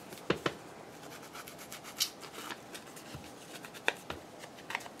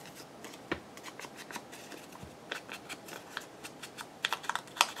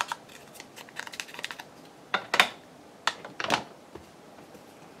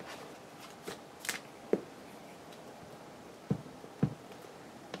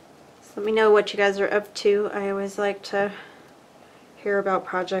 So let me know what you guys are up to. I always like to hear about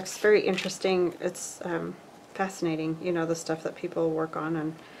projects. Very interesting. It's fascinating, the stuff that people work on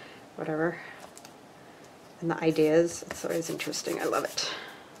and whatever, and the ideas. It's always interesting. I love it.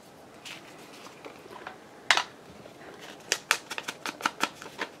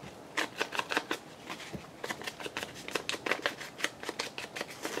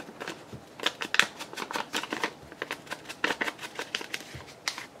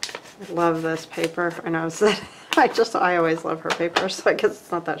 I love this paper. I know that I always love her paper, so I guess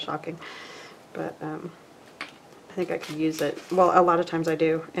it's not that shocking. But I think I could use it. Well, a lot of times I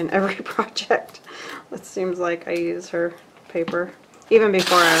do in every project. It seems like I use her paper. Even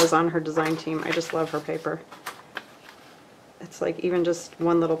before I was on her design team, I just love her paper. It's like even just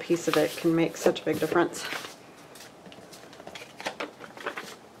one little piece of it can make such a big difference.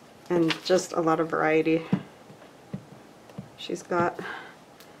 And just a lot of variety. She's got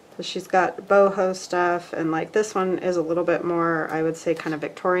boho stuff, and like this one is a little bit more, I would say, kind of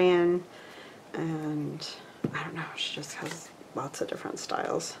Victorian, and I don't know, she just has lots of different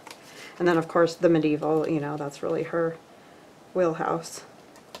styles. And then of course the medieval, that's really her wheelhouse.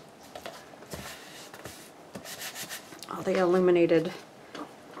 All the illuminated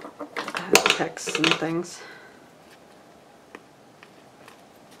texts and things.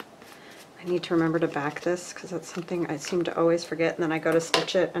 I need to remember to back this because that's something I seem to always forget, and then I go to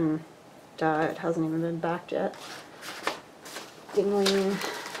stitch it and it hasn't even been backed yet. Dingling.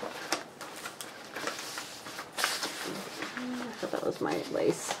 I thought that was my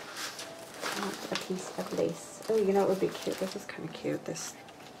lace. I want a piece of lace. Oh, it would be cute. This is kind of cute. This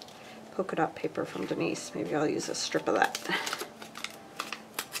polka dot paper from Denise. Maybe I'll use a strip of that.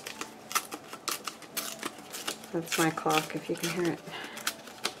 That's my clock, if you can hear it.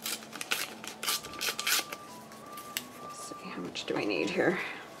 Let's see, how much do we need here?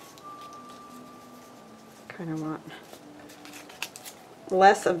 kind of want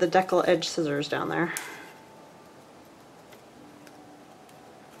less of the decal edge scissors down there.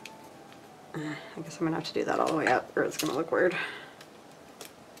 I guess I'm going to have to do that all the way up or it's going to look weird.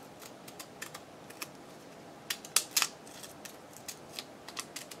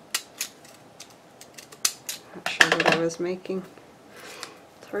 Not sure what I was making.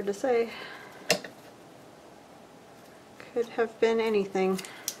 It's hard to say. Could have been anything.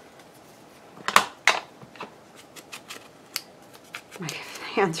 My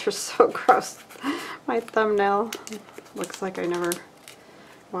hands are so gross. My thumbnail looks like I never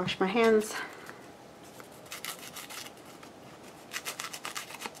wash my hands.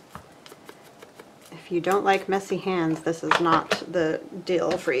 If you don't like messy hands, this is not the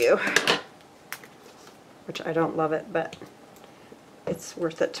deal for you. Which I don't love it, but it's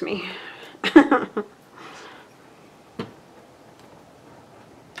worth it to me.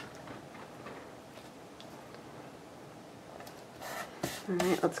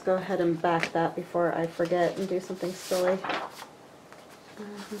 Alright, let's go ahead and back that before I forget and do something silly.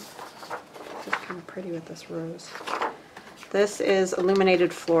 It's kind of pretty with this rose. This is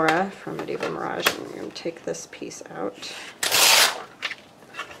Illuminated Flora from Medieval Mirage, and I'm going to take this piece out.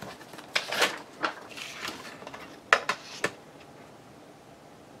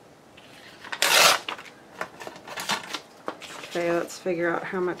 Okay, let's figure out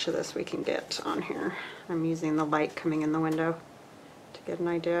how much of this we can get on here. I'm using the light coming in the window to get an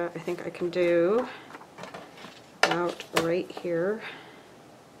idea. I think I can do about right here.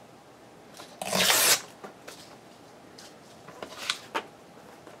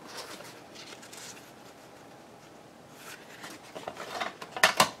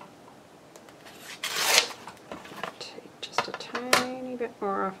 Take just a tiny bit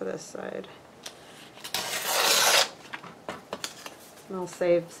more off of this side. And I'll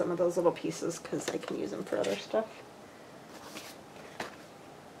save some of those little pieces because I can use them for other stuff.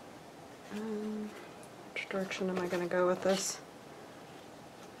 Which direction am I going to go with this?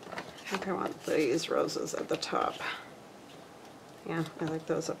 I think I want these roses at the top. Yeah, I like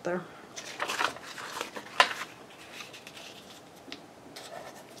those up there.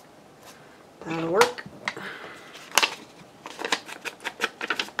 That'll work.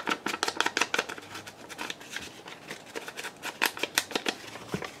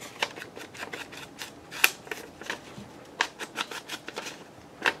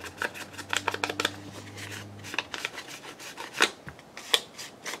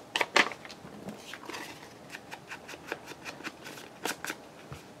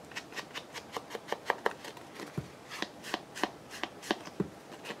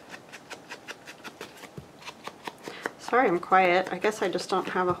 Sorry I'm quiet. I guess I just don't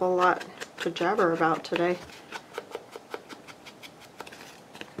have a whole lot to jabber about today.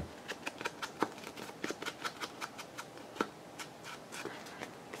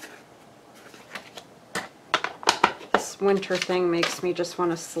 This winter thing makes me just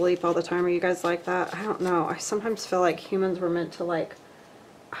want to sleep all the time. Are you guys like that? I don't know. I sometimes feel like humans were meant to like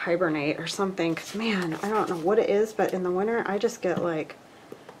hibernate or something, because man, I don't know what it is, but in the winter I just get like,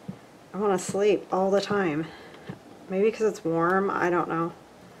 I want to sleep all the time. Maybe because it's warm, I don't know.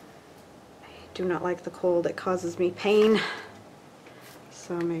 I do not like the cold, it causes me pain.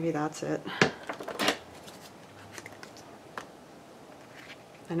 So maybe that's it.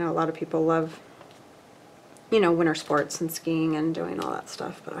 I know a lot of people love, you know, winter sports and skiing and doing all that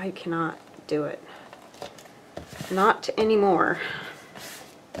stuff, but I cannot do it. Not anymore.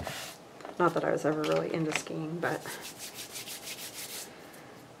 Not that I was ever really into skiing, but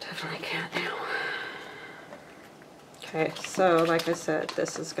definitely can't now. Okay, so like I said,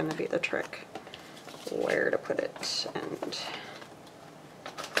 this is going to be the trick. Where to put it and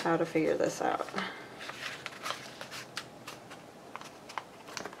how to figure this out.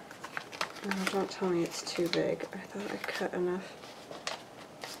 Oh, don't tell me it's too big. I thought I cut enough.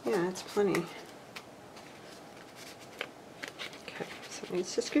 Yeah, it's plenty. Okay, so it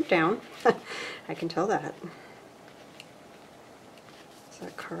needs to scoot down. I can tell that. Is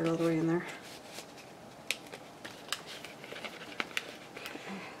that card all the way in there?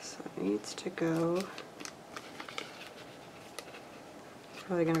 Needs to go. It's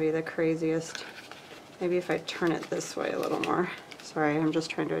probably going to be the craziest. Maybe if I turn it this way a little more. Sorry, I'm just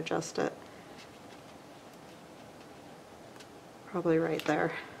trying to adjust it. Probably right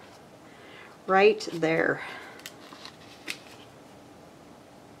there. Right there.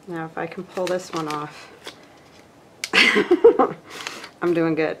 Now if I can pull this one off, I'm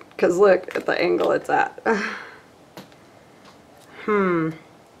doing good. Because look at the angle it's at.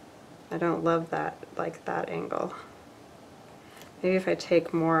 I don't love that, like that angle. Maybe if I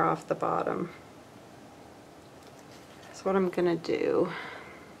take more off the bottom. So what I'm gonna do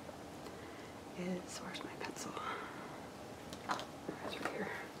is, where's my pencil? It's right here.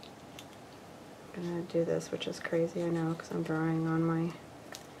 I'm gonna do this, which is crazy, I know, because I'm drawing on my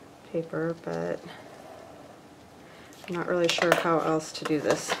paper, but I'm not really sure how else to do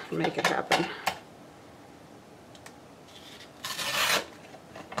this and make it happen.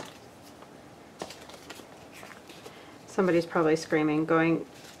 Somebody's probably screaming, going,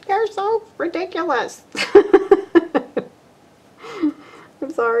 "You're so ridiculous." I'm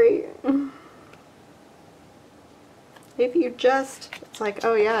sorry. If you just, it's like,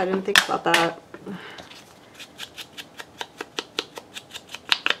 oh yeah, I didn't think about that.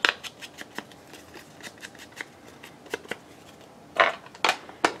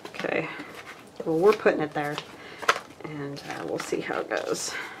 Okay, well, we're putting it there, and we'll see how it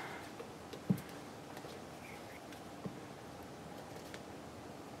goes.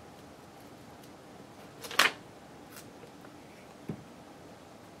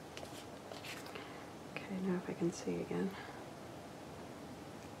 Okay, now if I can see again.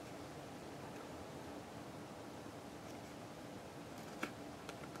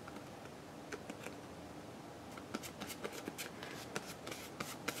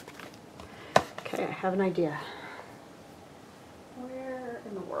 Okay, I have an idea. Where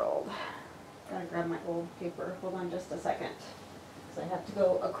in the world? Gotta grab my old paper. Hold on just a second. Because I have to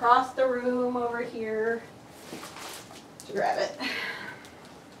go across the room over here to grab it.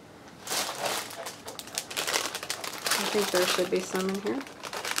 I think there should be some in here.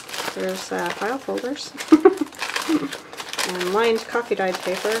 There's file folders. And lined coffee dyed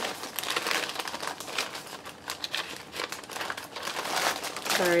paper.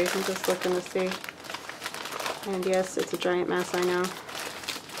 Sorry, I'm just looking to see. And yes, it's a giant mess, I know.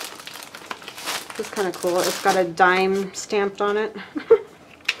 This is kind of cool. It's got a dime stamped on it.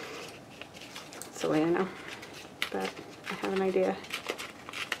 Silly, I know. But I have an idea.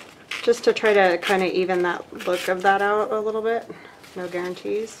 Just to try to kind of even that look of that out a little bit. No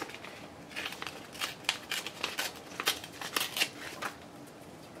guarantees.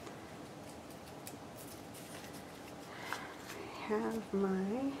 I have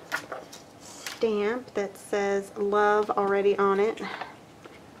my stamp that says love already on it.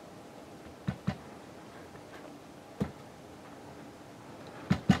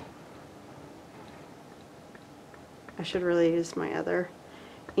 I should really use my other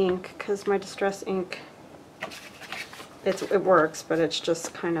ink because my distress ink, it works, but it's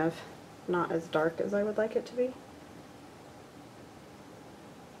just kind of not as dark as I would like it to be.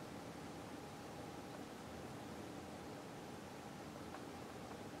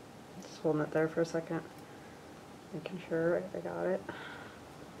 Just holding it there for a second, making sure I got it.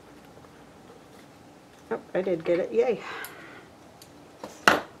 Oh, I did get it, yay.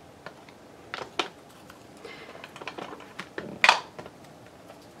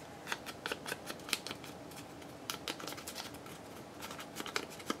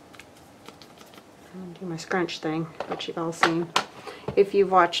 Do my scrunch thing, which you've all seen if you've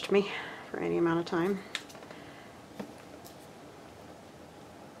watched me for any amount of time.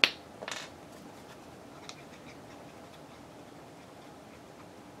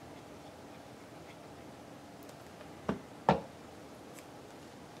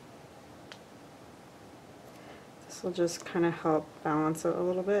 This will just kind of help balance it a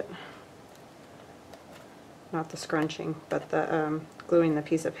little bit. Not the scrunching, but the gluing the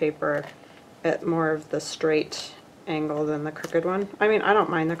piece of paper at more of the straight angle than the crooked one. I mean, I don't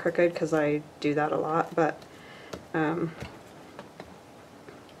mind the crooked because I do that a lot, but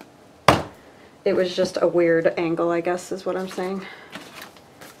it was just a weird angle, I guess is what I'm saying.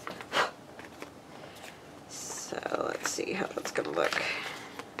 So let's see how that's gonna look.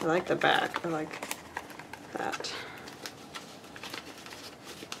 I like the back, I like that.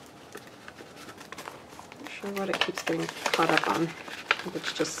 Not sure what it keeps getting caught up on. I think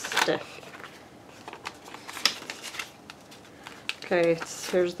it's just stiff. Okay,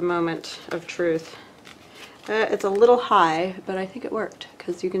 here's the moment of truth. It's a little high, but I think it worked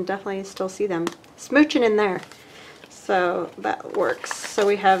because you can definitely still see them smooching in there. So that works. So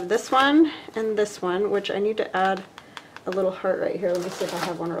we have this one and this one, which I need to add a little heart right here. Let me see if I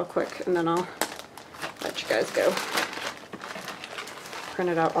have one real quick, and then I'll let you guys go.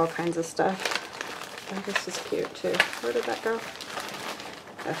 Printed out all kinds of stuff. Oh, this is cute too. Where did that go?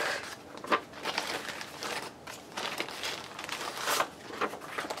 Ugh.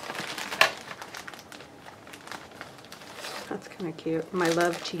 That's kind of cute. My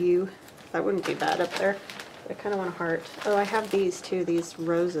love to you. That wouldn't be bad up there. I kind of want a heart. Oh, I have these too, these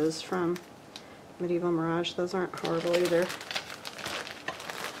roses from Medieval Mirage. Those aren't horrible either.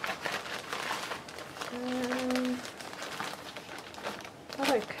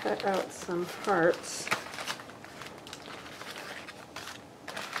 some hearts.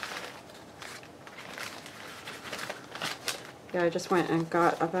 Yeah, I just went and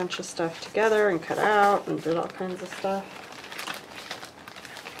got a bunch of stuff together and cut out and did all kinds of stuff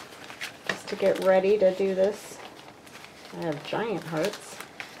just to get ready to do this. I have giant hearts.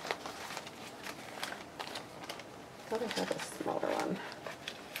 I thought I had a smaller one.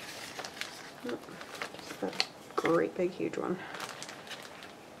 Nope, just that great big huge one.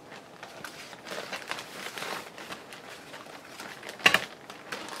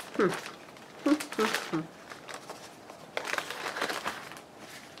 I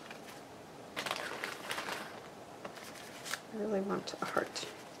really want a heart.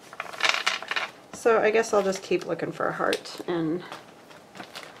 So I guess I'll just keep looking for a heart, and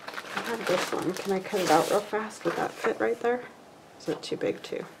I have this one. Can I cut it out real fast? Would that fit right there? Is it too big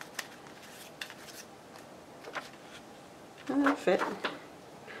too? Oh, that'll fit.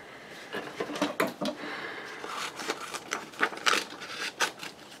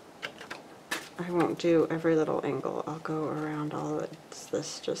 I won't do every little angle. I'll go around all of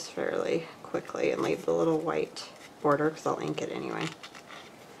this just fairly quickly and leave the little white border because I'll ink it anyway.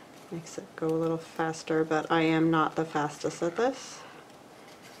 Makes it go a little faster, but I am not the fastest at this.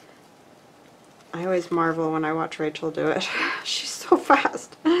 I always marvel when I watch Rachel do it. She's so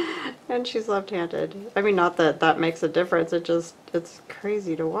fast, and she's left-handed. I mean, not that that makes a difference, it's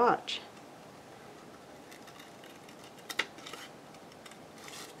crazy to watch.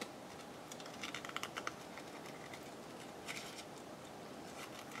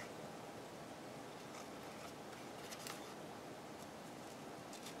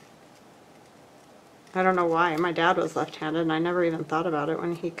 I don't know why. My dad was left-handed and I never even thought about it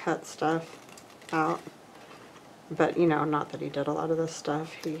when he cut stuff out. But, you know, not that he did a lot of this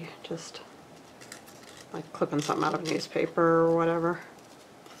stuff. He just, like, clipping something out of a newspaper or whatever.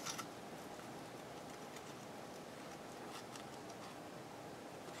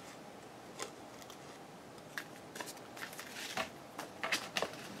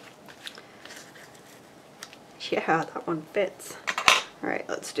 Yeah, that one fits. Alright,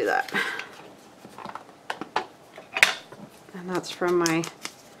 let's do that. And that's from my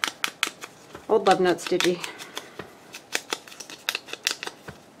old Love Notes digi.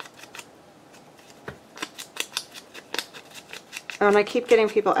 Oh, and I keep getting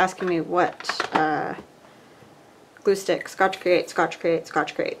people asking me what glue stick, Scotch Create, Scotch Create,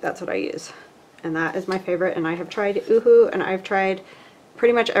 Scotch Create. That's what I use. And that is my favorite. And I have tried Oohoo, and I've tried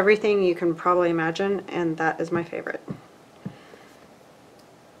pretty much everything you can probably imagine, and that is my favorite.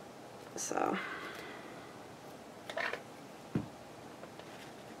 So.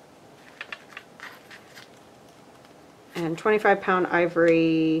 And 25-pound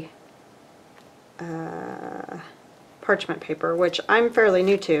ivory parchment paper, which I'm fairly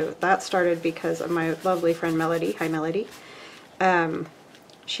new to. That started because of my lovely friend Melody. Hi, Melody.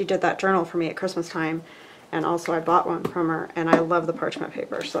 She did that journal for me at Christmas time, and also I bought one from her, and I love the parchment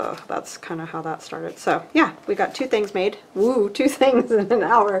paper, so that's kind of how that started. So yeah, we got 2 things made. Woo, 2 things in an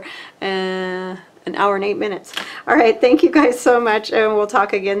hour. An hour and 8 minutes. All right, thank you guys so much, and we'll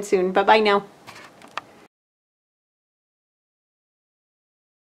talk again soon. Bye-bye now.